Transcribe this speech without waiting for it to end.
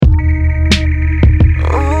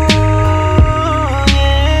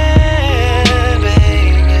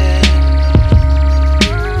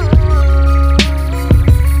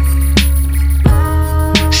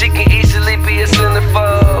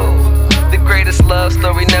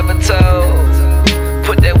story never told.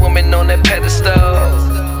 Put that woman on that pedestal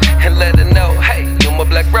and let her know, hey, you're my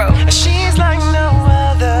black rose. She's like no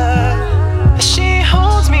other. She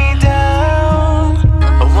holds me down.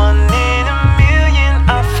 A 1 in a million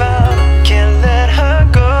I found. Can't let her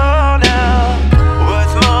go now.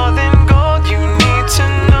 Worth more than gold. You need to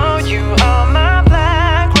know you are my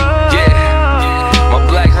black rose. Yeah, my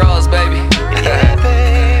black rose, baby. Yeah,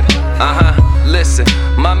 babe. Listen,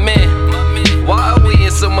 my man, why are we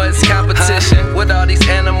in so much competition with all these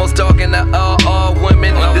animals dogging out all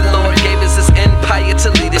women? The Lord gave us this empire to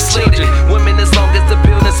lead His children. Women, as long as the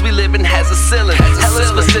buildings we live in has a ceiling. Hell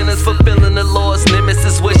is for sinners fulfilling the Lord's limits,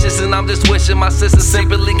 His wishes, and I'm just wishing my sisters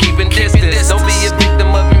simply keeping distance. Don't be a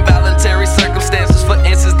victim of involuntary circumstances. For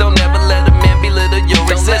instance, don't ever let a man belittle your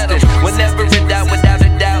existence. Whenever in doubt, without a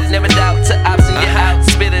doubt, never doubt to option you out.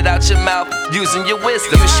 Spit it out your mouth using your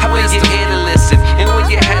wisdom. I be your ear to listen, and when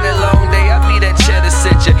you had a long day, I be that cheddar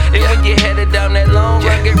sit ya. And when you headed down that long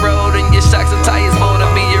rugged road, and your shocks and tires mold,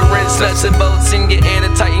 I be your rinse, nuts and bolts in your air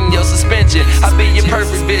to tighten your suspension. I be your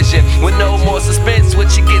perfect vision with no more suspense.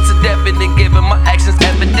 What you get to definite, giving my actions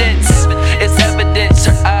evidence. It's evidence,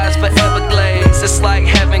 her eyes forever glaze. It's like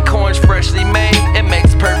having corns freshly made. It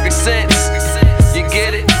makes perfect sense. You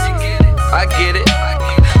get it? I get it.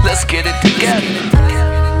 Let's get it together.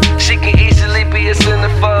 She can easily be a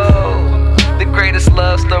centerfold. The greatest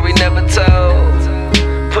love story never told.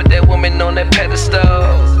 Put that woman on that pedestal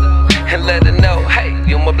and let her know, hey,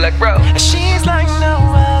 you're my black rose. She's like no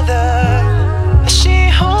other. She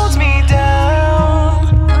holds me down.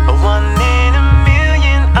 A 1 in a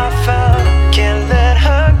million I found. Can't let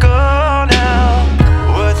her go now.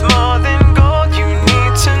 Worth more than gold. You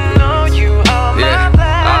need to know you are my black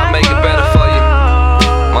rose. I'll make it better for you,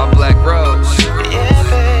 my black rose. Yeah,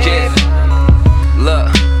 babe. Look,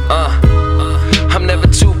 I'm never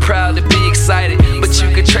too proud to be excited, but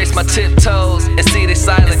you can trace my tiptoes and see they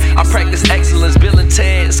silent. I practice excellence, Bill and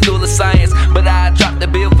Ted, School of Science, but I drop the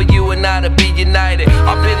bill for you and I to be united.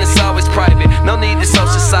 Our business always private, no need to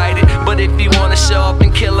social-sided, but if you wanna show up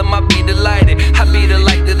and kill 'em, I'll be delighted. I be the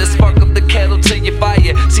light to the spark of the kettle to your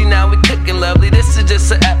fire. See, now we cooking lovely, this is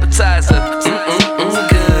just an appetizer.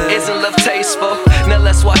 Isn't love tasteful? Now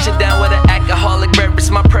let's wash it down with an alcoholic beverage.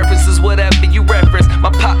 My preference is whatever you reference.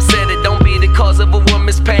 My pop said it, don't be the cause of a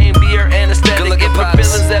woman's pain, be her anesthetic. If her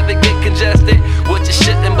feelings ever get congested, which it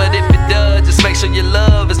shouldn't, but if it does, just make sure your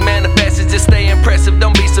love is manifested. Just stay impressive,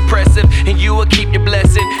 don't be suppressive, and you will keep your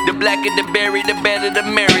blessing. The blacker the berry, the better the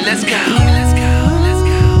merry. Let's go. Let's go. Let's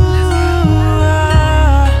go.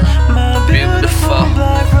 My beautiful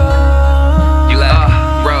black rose. You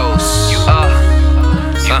like rose. You are.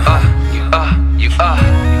 You are. You are. You are.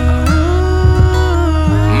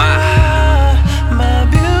 My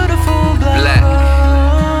beautiful black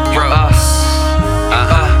rose.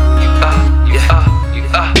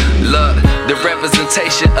 Look, the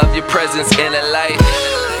representation of your presence in a life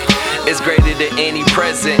is greater than any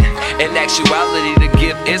present. In actuality, the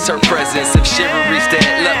gift is her presence. If chivalry's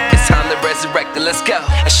dead, look, it's time to resurrect it. Let's go.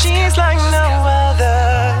 She's like no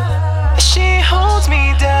other. She holds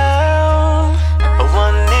me down.